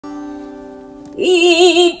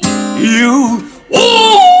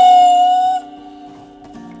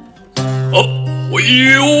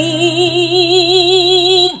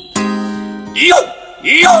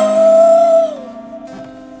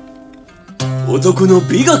男の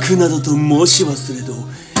美学などと申し忘れど、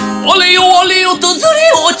あれよあれよとずれ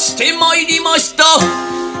落ちてまいりました。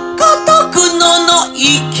かたくなな生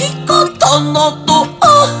き方など、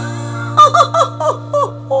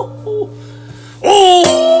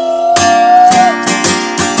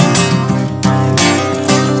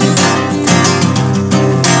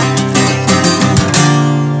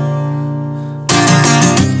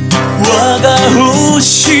我が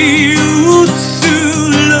星移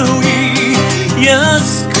ろいや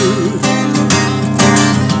すく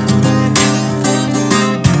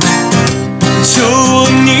情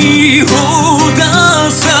にほだ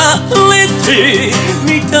されてみ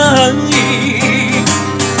たい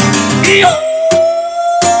よ。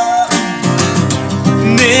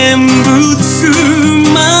念仏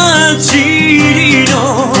混じりの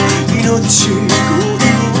命乞い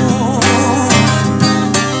を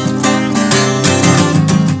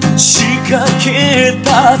仕掛けた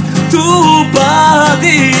言葉で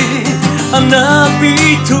花火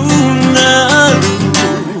となる。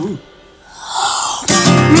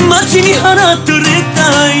街に放たれた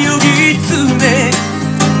呼びつめ、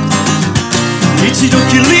一度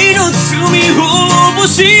きりの罪滅ぼ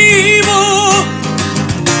しも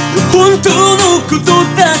本当のこと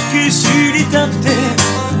だけ知りたって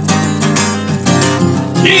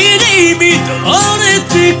入り乱れ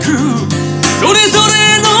てくそれぞれ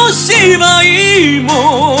の芝居も、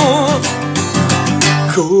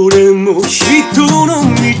これも人の道、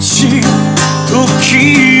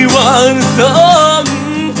時は残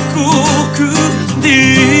酷で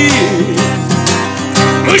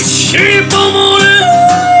蝕まれ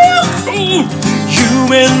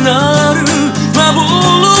夢なる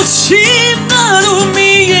幻など見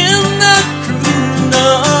えなくな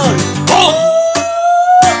る。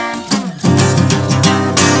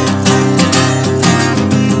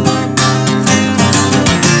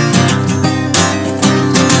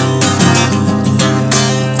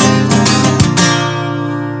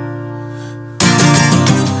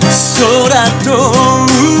空と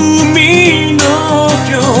海の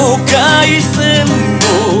境界線も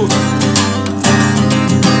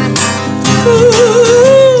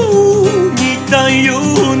似たよ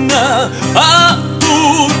うな青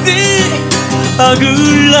であぐ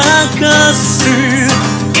らかす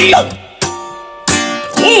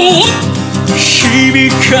響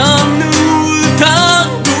かぬ歌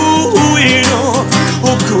声のほ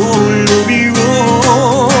ころびを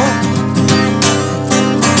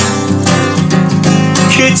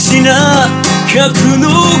ケチな客の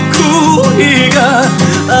声が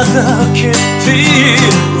あざけて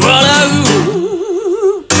笑う。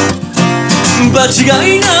場違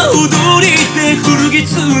いな踊りで古着つ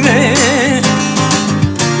ね、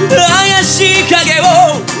怪しい影を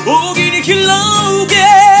扇に広げ、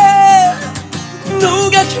野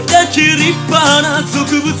垣だけ立派な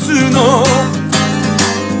俗物の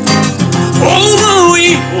思い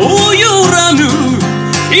をよらぬ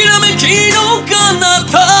ひらめきの彼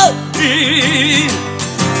方へ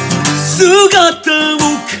姿を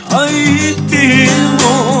変えても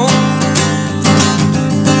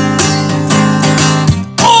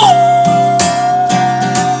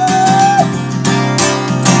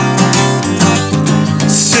成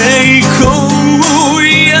功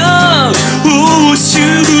や報酬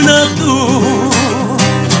など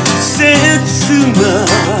切な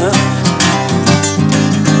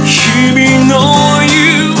君の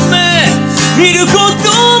夢見ること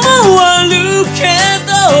もあるけ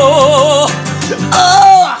ど、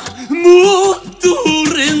戻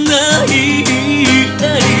れない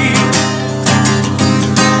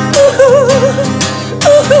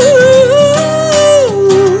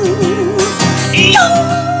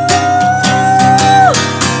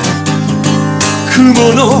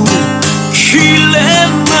雲の切れ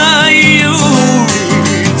ないように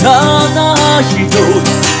ただ一つ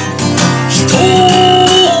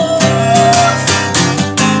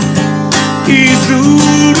譲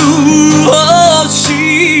る星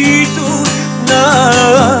とな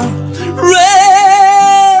れ、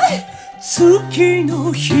月の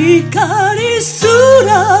光す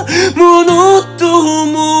らものと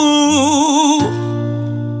も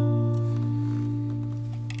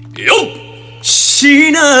よっ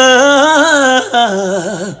しな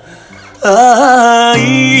い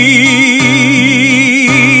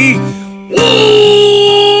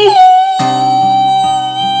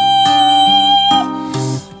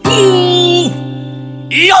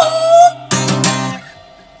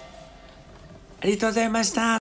ありがとうございました。